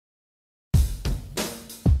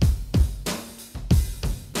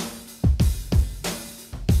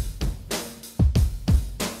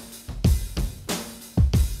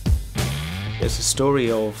It's a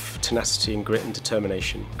story of tenacity and grit and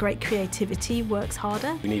determination. Great creativity works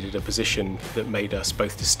harder. We needed a position that made us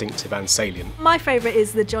both distinctive and salient. My favourite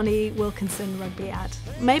is the Johnny Wilkinson rugby ad.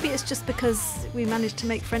 Maybe it's just because we managed to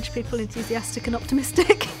make French people enthusiastic and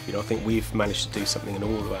optimistic. You know, I think we've managed to do something in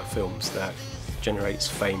all of our films that generates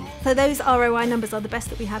fame. So those ROI numbers are the best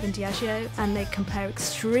that we have in Diageo, and they compare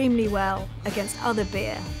extremely well against other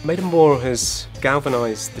beer. Made of More has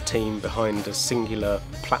galvanised the team behind a singular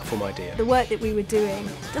platform idea. The work that we were doing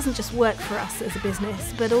doesn't just work for us as a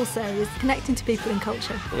business, but also is connecting to people in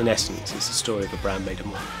culture. In essence, it's the story of a brand made of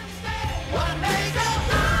more.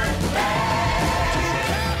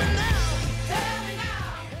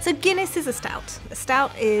 So Guinness is a stout. A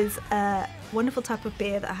stout is a wonderful type of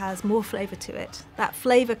beer that has more flavour to it. That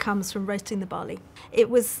flavour comes from roasting the barley. It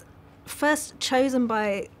was first chosen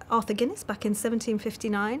by Arthur Guinness back in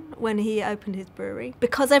 1759 when he opened his brewery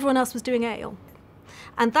because everyone else was doing ale.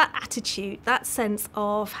 And that attitude, that sense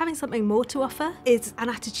of having something more to offer, is an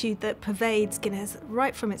attitude that pervades Guinness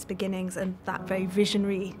right from its beginnings and that very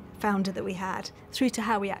visionary founder that we had through to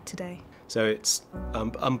how we act today. So it's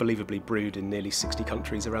unbelievably brewed in nearly 60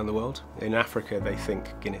 countries around the world. In Africa, they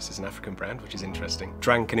think Guinness is an African brand, which is interesting.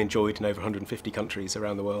 Drank and enjoyed in over 150 countries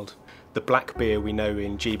around the world. The black beer we know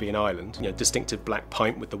in GB and Ireland, you know, distinctive black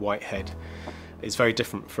pint with the white head, is very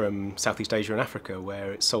different from Southeast Asia and Africa,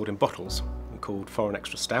 where it's sold in bottles called Foreign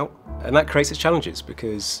Extra Stout. And that creates its challenges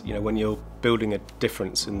because, you know, when you're building a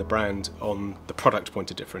difference in the brand on the product point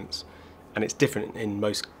of difference, and it's different in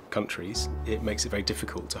most countries, it makes it very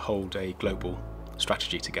difficult to hold a global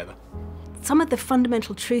strategy together. Some of the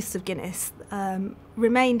fundamental truths of Guinness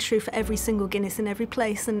remain true for every single Guinness in every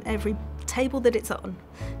place and every table that it's on.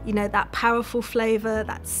 You know, that powerful flavour,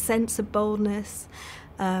 that sense of boldness.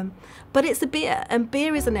 But it's a beer, and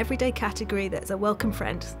beer is an everyday category that's a welcome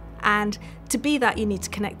friend. And to be that, you need to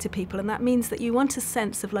connect to people, and that means that you want a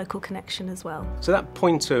sense of local connection as well. So that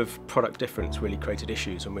point of product difference really created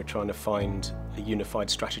issues, and we're trying to find a unified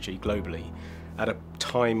strategy globally at a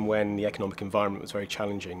time when the economic environment was very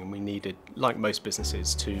challenging, and we needed, like most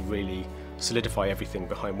businesses, to really solidify everything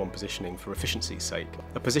behind one positioning for efficiency's sake.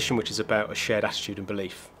 A position which is about a shared attitude and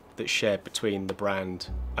belief that's shared between the brand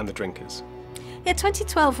and the drinkers. Yeah,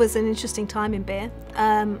 2012 was an interesting time in beer,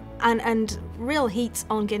 and real heat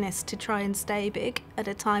on Guinness to try and stay big at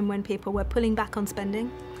a time when people were pulling back on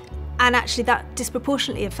spending. And actually that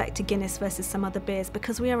disproportionately affected Guinness versus some other beers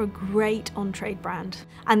because we are a great on-trade brand,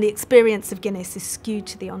 and the experience of Guinness is skewed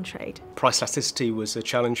to the on-trade. Price elasticity was a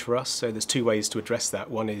challenge for us, so there's two ways to address that.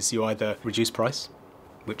 One is you either reduce price,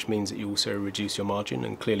 which means that you also reduce your margin,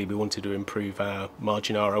 and clearly we wanted to improve our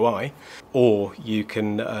margin ROI, or you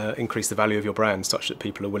can increase the value of your brand such that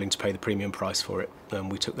people are willing to pay the premium price for it,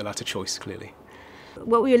 and we took the latter choice, clearly.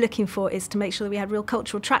 What we were looking for is to make sure that we had real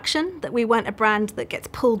cultural traction, that we weren't a brand that gets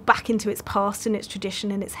pulled back into its past and its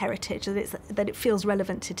tradition and its heritage, that it feels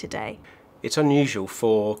relevant to today. It's unusual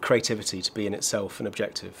for creativity to be in itself an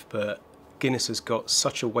objective, but Guinness has got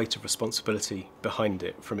such a weight of responsibility behind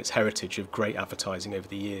it from its heritage of great advertising over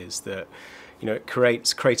the years that, you know, it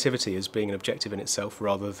creates creativity as being an objective in itself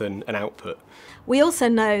rather than an output. We also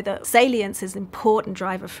know that salience is an important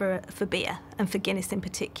driver for beer, and for Guinness in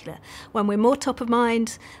particular. When we're more top of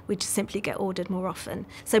mind, we just simply get ordered more often.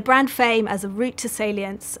 So brand fame as a route to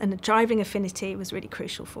salience and a driving affinity was really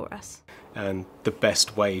crucial for us. And the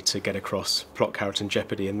best way to get across plot, character and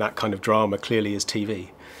jeopardy and that kind of drama clearly is TV.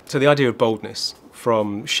 So the idea of boldness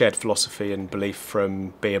from shared philosophy and belief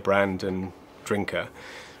from beer brand and drinker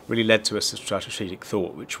really led to a strategic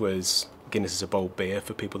thought, which was Guinness is a bold beer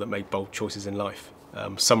for people that make bold choices in life,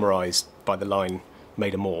 summarised by the line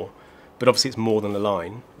 "Made of More." But obviously it's more than a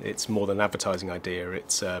line, it's more than an advertising idea,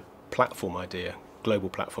 it's a platform idea, global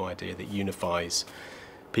platform idea that unifies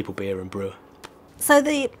people, beer and brewer. So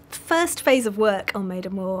the first phase of work on Made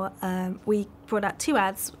of More, we brought out two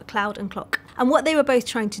ads, Cloud and Clock. And what they were both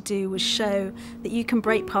trying to do was show that you can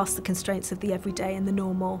break past the constraints of the everyday and the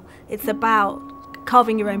normal. It's about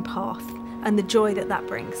carving your own path and the joy that that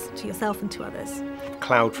brings to yourself and to others.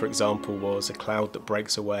 Cloud, for example, was a cloud that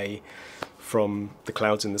breaks away from the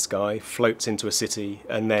clouds in the sky, floats into a city,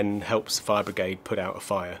 and then helps the fire brigade put out a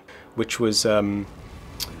fire, which was a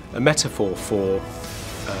metaphor for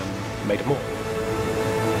Made of More.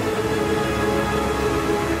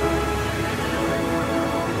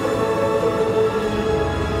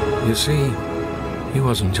 You see, he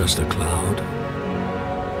wasn't just a cloud.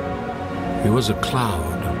 He was a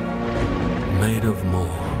cloud made of more.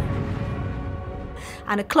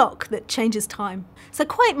 And a clock that changes time. So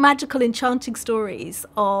quite magical, enchanting stories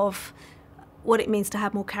of what it means to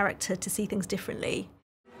have more character, to see things differently.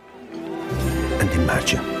 And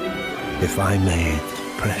imagine if I made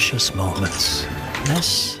precious moments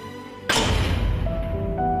less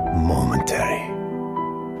momentary.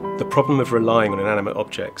 The problem of relying on inanimate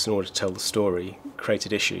objects in order to tell the story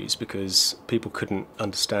created issues because people couldn't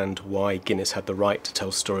understand why Guinness had the right to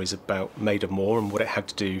tell stories about Made of More and what it had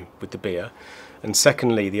to do with the beer. And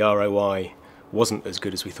secondly, the ROI wasn't as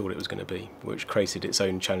good as we thought it was going to be, which created its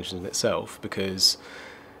own challenges in itself, because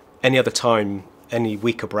any other time any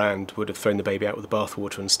weaker brand would have thrown the baby out with the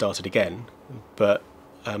bathwater and started again, but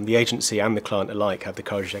the agency and the client alike had the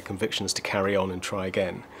courage of their convictions to carry on and try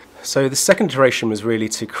again. So the second iteration was really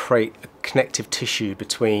to create a connective tissue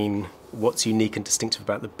between what's unique and distinctive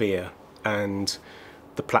about the beer and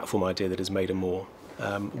the platform idea that is Made of More.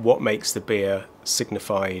 What makes the beer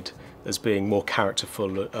signified as being more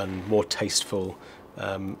characterful and more tasteful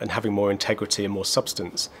and having more integrity and more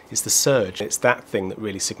substance is the surge. It's that thing that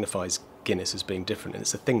really signifies Guinness as being different, and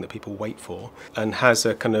it's a thing that people wait for and has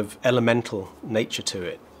a kind of elemental nature to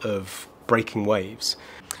it of breaking waves.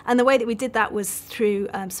 And the way that we did that was through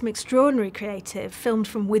some extraordinary creative filmed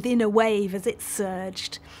from within a wave as it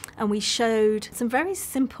surged, and we showed some very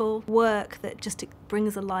simple work that just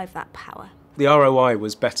brings alive that power. The ROI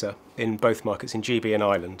was better in both markets, in GB and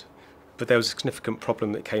Ireland, but there was a significant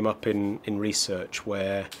problem that came up in research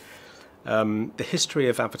where the history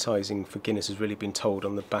of advertising for Guinness has really been told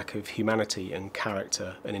on the back of humanity and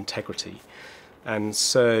character and integrity. And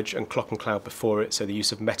Surge and Clock and Cloud before it, so the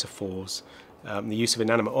use of metaphors, the use of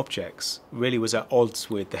inanimate objects, really was at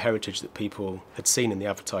odds with the heritage that people had seen in the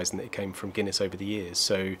advertising that came from Guinness over the years.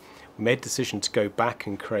 So we made the decision to go back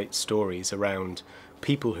and create stories around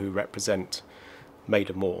people who represent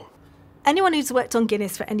Made of More. Anyone who's worked on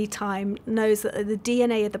Guinness for any time knows that the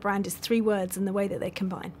DNA of the brand is 3 words and the way that they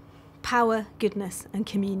combine: power, goodness, and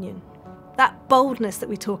communion. That boldness that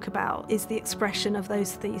we talk about is the expression of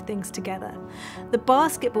those 3 things together. The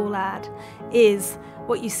basketball ad is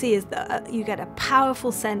what you see is that you get a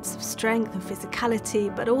powerful sense of strength and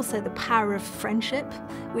physicality, but also the power of friendship,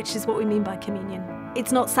 which is what we mean by communion.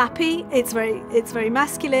 It's not sappy, it's very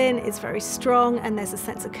masculine, it's very strong, and there's a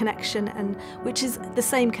sense of connection, and which is the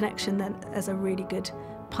same connection then as a really good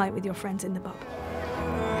pint with your friends in the pub.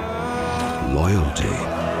 Loyalty.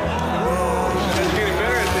 Getting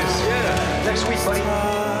better at this, yeah. Next week, buddy.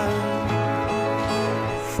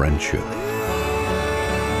 Friendship.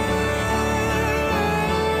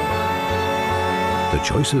 The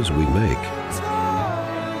choices we make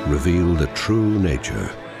reveal the true nature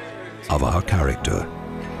of our character.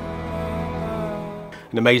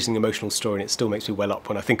 An amazing emotional story, and it still makes me well up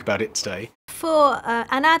when I think about it today. For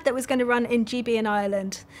an ad that was going to run in GB and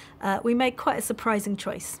Ireland, we made quite a surprising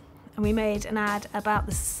choice. And we made an ad about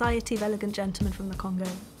the Society of Elegant Gentlemen from the Congo.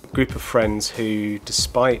 A group of friends who,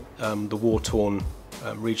 despite the war-torn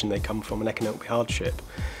region they come from and economic hardship,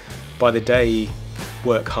 by the day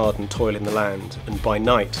work hard and toil in the land, and by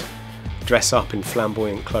night dress up in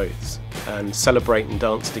flamboyant clothes and celebrate and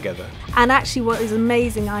dance together. And actually what is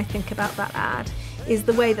amazing, I think, about that ad is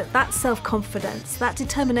the way that that self-confidence, that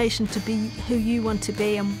determination to be who you want to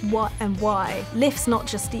be and what and why, lifts not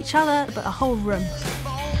just each other, but a whole room.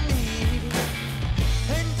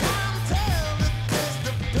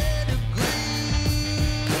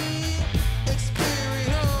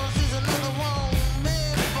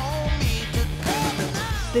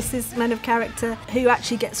 This is men of character who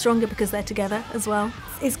actually get stronger because they're together as well.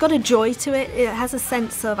 It's got a joy to it. It has a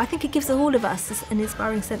sense of, I think it gives all of us an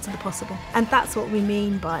inspiring sense of the possible. And that's what we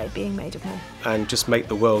mean by being Made of More. And just make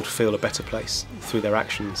the world feel a better place through their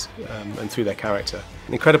actions and through their character.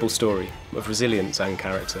 An incredible story of resilience and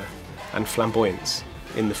character and flamboyance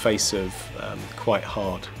in the face of quite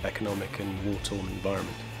hard economic and war-torn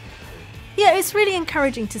environment. Yeah, it's really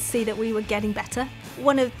encouraging to see that we were getting better.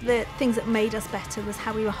 One of the things that made us better was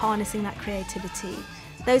how we were harnessing that creativity.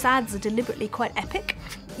 Those ads are deliberately quite epic.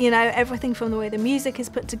 You know, everything from the way the music is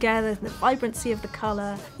put together, the vibrancy of the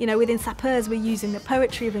colour. You know, within Sapeurs we're using the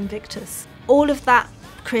poetry of Invictus. All of that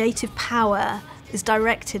creative power is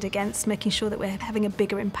directed against making sure that we're having a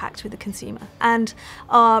bigger impact with the consumer. And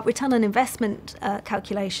our return on investment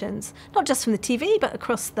calculations, not just from the TV, but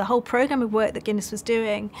across the whole programme of work that Guinness was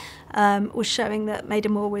doing, was showing that Made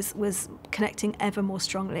of More was connecting ever more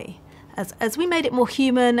strongly. As we made it more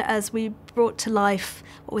human, as we brought to life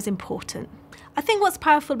what was important. I think what's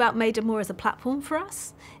powerful about Made of More as a platform for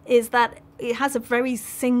us is that it has a very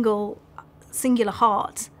singular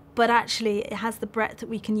heart, but actually it has the breadth that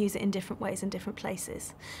we can use it in different ways in different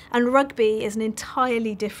places. And rugby is an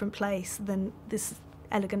entirely different place than this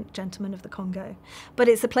elegant gentlemen of the Congo. But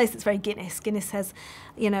it's a place that's very Guinness. Guinness has,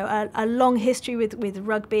 you know, a long history with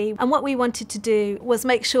rugby. And what we wanted to do was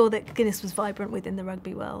make sure that Guinness was vibrant within the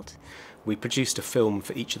rugby world. We produced a film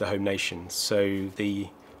for each of the home nations. So the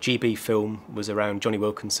GB film was around Johnny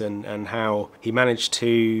Wilkinson and how he managed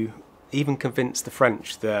to even convince the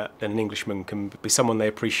French that an Englishman can be someone they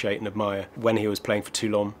appreciate and admire when he was playing for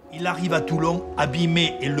Toulon. Il arrive à Toulon,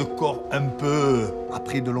 abîmé et le corps un peu...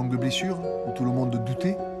 Après de longues blessures, où tout le monde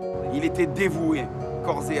doutait. Il était dévoué,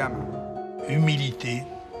 corps et âme. Humilité,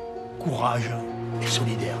 courage et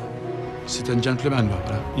solidaire. C'est un gentleman,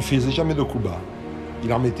 voilà. Il faisait jamais de coups bas.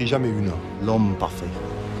 Il en mettait jamais une. L'homme parfait.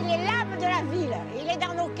 Il est l'âme de la ville, il est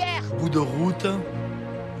dans nos cœurs. Bout de route,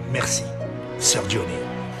 merci, Sir Johnny.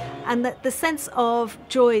 And that the sense of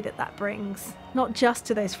joy that brings, not just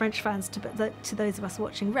to those French fans, but to those of us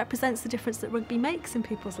watching, represents the difference that rugby makes in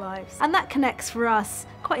people's lives. And that connects for us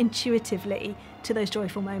quite intuitively to those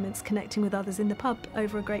joyful moments, connecting with others in the pub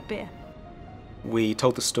over a great beer. We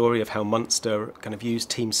told the story of how Munster kind of used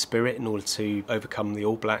team spirit in order to overcome the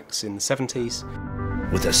All Blacks in the 70s.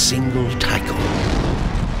 With a single tackle,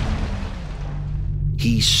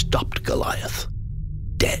 he stopped Goliath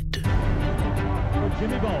dead.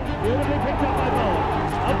 Jimmy Ball, beautifully picked up by Ball,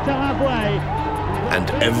 up to halfway. And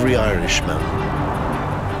every Irishman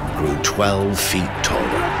grew 12 feet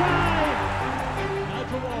taller.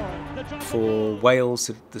 For Wales,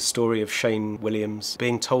 the story of Shane Williams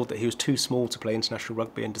being told that he was too small to play international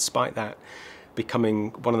rugby, and despite that,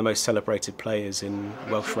 becoming one of the most celebrated players in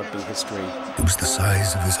Welsh rugby history. It was the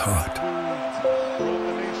size of his heart,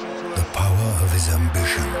 the power of his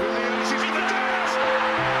ambition,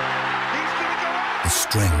 the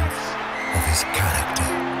strength of his character.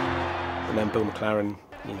 And then Bill McLaren,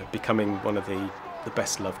 you know, becoming one of the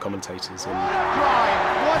best loved commentators.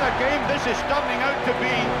 What a game this is turning out to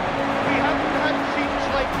be. We haven't had scenes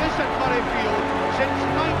like this at Murrayfield since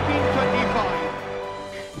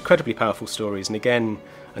 1925. Incredibly powerful stories, and again,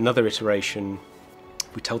 another iteration.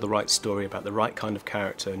 We tell the right story about the right kind of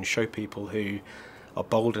character and show people who are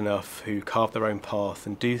bold enough, who carve their own path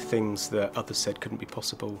and do things that others said couldn't be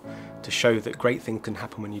possible, to show that great things can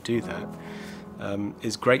happen when you do that,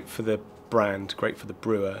 is great for the brand, great for the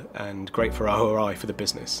brewer, and great for ROI, for the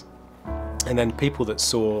business. And then people that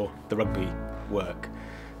saw the rugby work,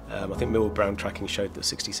 I think Millwall Brown tracking showed that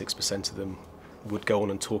 66% of them would go on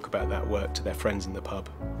and talk about that work to their friends in the pub,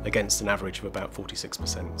 against an average of about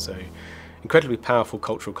 46%. So incredibly powerful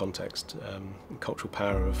cultural context, cultural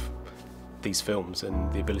power of these films,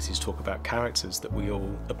 and the ability to talk about characters that we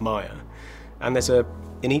all admire. And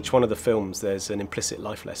in each one of the films there's an implicit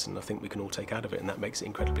life lesson I think we can all take out of it, and that makes it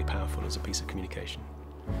incredibly powerful as a piece of communication.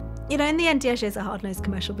 You know, in the end, Diageo is a hard-nosed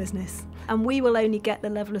commercial business, and we will only get the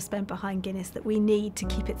level of spend behind Guinness that we need to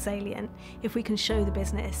keep it salient if we can show the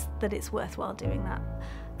business that it's worthwhile doing that.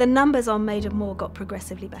 The numbers on Made of More got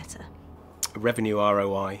progressively better. Revenue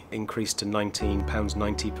ROI increased to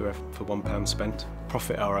 £19.90 for £1 spent.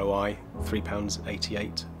 Profit ROI,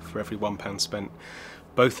 £3.88 for every £1 spent,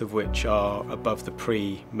 both of which are above the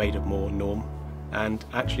pre-Made of More norm, and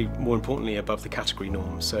actually, more importantly, above the category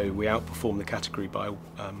norm. So we outperformed the category by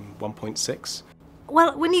 1.6.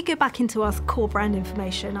 Well, when you go back into our core brand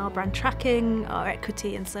information, our brand tracking, our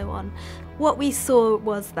equity and so on, what we saw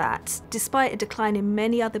was that despite a decline in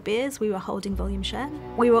many other beers, we were holding volume share.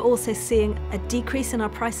 We were also seeing a decrease in our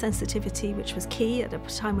price sensitivity, which was key at a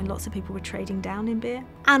time when lots of people were trading down in beer.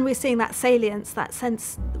 And we're seeing that salience, that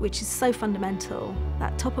sense which is so fundamental,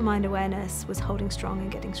 that top of mind awareness was holding strong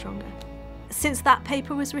and getting stronger. Since that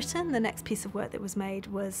paper was written, the next piece of work that was made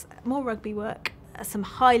was more rugby work, some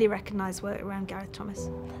highly recognised work around Gareth Thomas,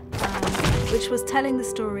 which was telling the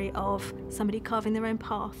story of somebody carving their own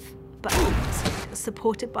path, but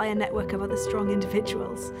supported by a network of other strong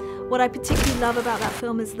individuals. What I particularly love about that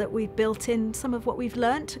film is that we've built in some of what we've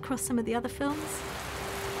learnt across some of the other films.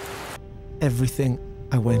 Everything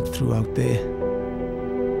I went through out there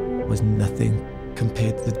was nothing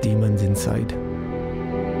compared to the demons inside.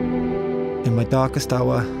 In my darkest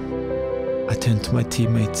hour, I turned to my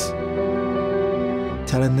teammates.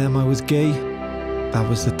 Telling them I was gay, that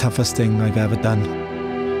was the toughest thing I've ever done.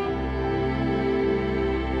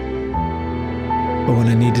 But when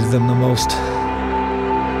I needed them the most,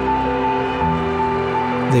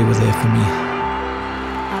 they were there for me.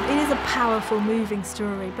 It is a powerful, moving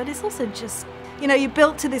story, but it's also just, you know, you're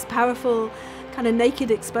built to this powerful kind of naked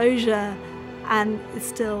exposure, and it's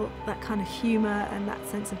still that kind of humour and that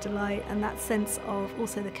sense of delight and that sense of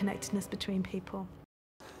also the connectedness between people.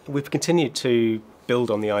 We've continued to build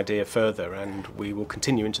on the idea further, and we will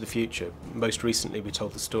continue into the future. Most recently we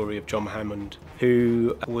told the story of John Hammond,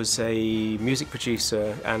 who was a music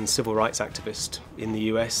producer and civil rights activist in the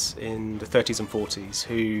US in the 30s and 40s,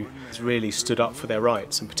 who really stood up for their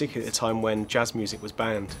rights, and particularly at a time when jazz music was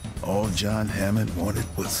banned. All John Hammond wanted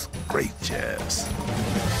was great jazz.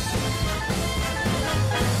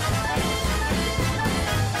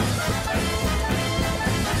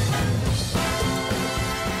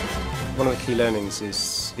 One of the key learnings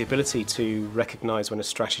is the ability to recognise when a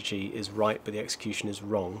strategy is right but the execution is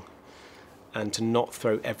wrong, and to not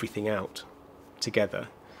throw everything out together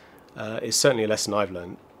is certainly a lesson I've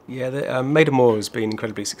learned. Yeah, Made of More has been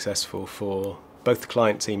incredibly successful for both the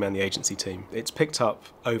client team and the agency team. It's picked up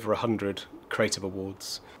over 100 creative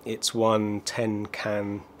awards. It's won 10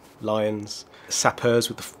 Cannes Lions. Sapeurs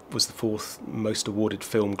was the 4th most awarded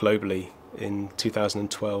film globally in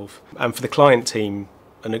 2012. And for the client team,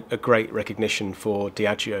 a great recognition for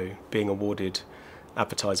Diageo being awarded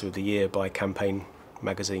Advertiser of the Year by Campaign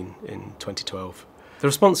magazine in 2012. The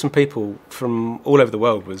response from people from all over the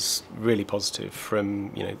world was really positive,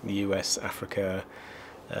 from the US, Africa,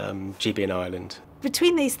 GB and Ireland.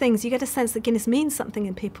 Between these things, you get a sense that Guinness means something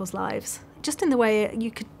in people's lives. Just in the way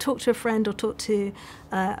you could talk to a friend or talk to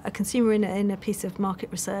a consumer in a piece of market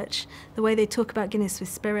research, the way they talk about Guinness with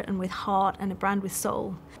spirit and with heart and a brand with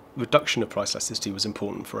soul. Reduction of price elasticity was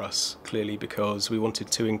important for us, clearly, because we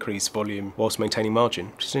wanted to increase volume whilst maintaining margin,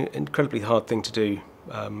 which is an incredibly hard thing to do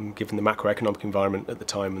given the macroeconomic environment at the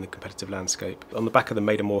time and the competitive landscape. On the back of the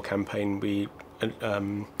Made of More campaign, we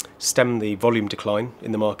stemmed the volume decline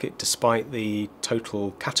in the market despite the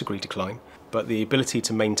total category decline, but the ability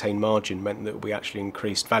to maintain margin meant that we actually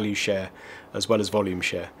increased value share as well as volume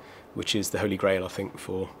share, which is the holy grail, I think,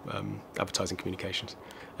 for advertising communications.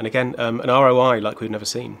 And again, an ROI like we've never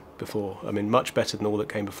seen before. I mean, much better than all that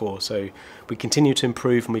came before. So we continue to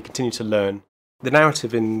improve and we continue to learn. The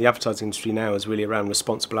narrative in the advertising industry now is really around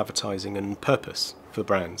responsible advertising and purpose for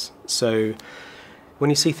brands. So when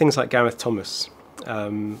you see things like Gareth Thomas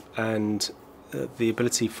and the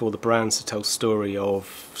ability for the brands to tell story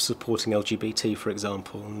of supporting LGBT, for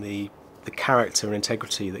example, and the character and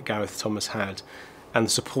integrity that Gareth Thomas had, and the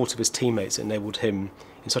support of his teammates enabled him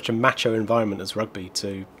in such a macho environment as rugby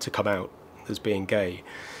to come out as being gay.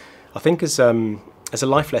 I think there's a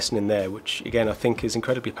life lesson in there, which again I think is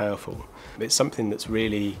incredibly powerful. It's something that's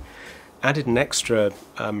really added an extra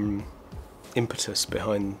impetus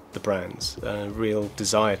behind the brands, a real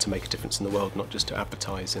desire to make a difference in the world, not just to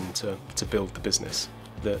advertise and to build the business.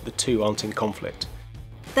 The two aren't in conflict.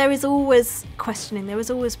 There is always questioning, there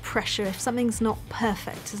is always pressure. If something's not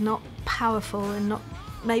perfect, is not powerful and not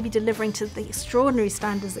maybe delivering to the extraordinary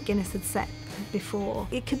standards that Guinness had set before,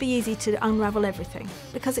 it could be easy to unravel everything,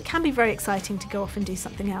 because it can be very exciting to go off and do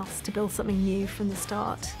something else, to build something new from the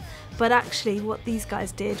start. But actually what these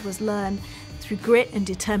guys did was learn through grit and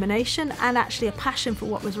determination and actually a passion for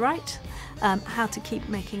what was right, how to keep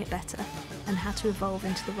making it better and how to evolve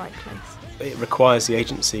into the right place. It requires the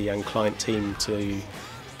agency and client team to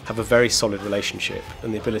have a very solid relationship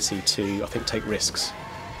and the ability to, I think, take risks,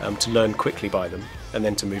 to learn quickly by them and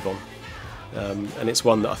then to move on. And it's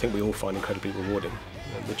one that I think we all find incredibly rewarding.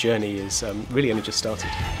 The journey is really only just started.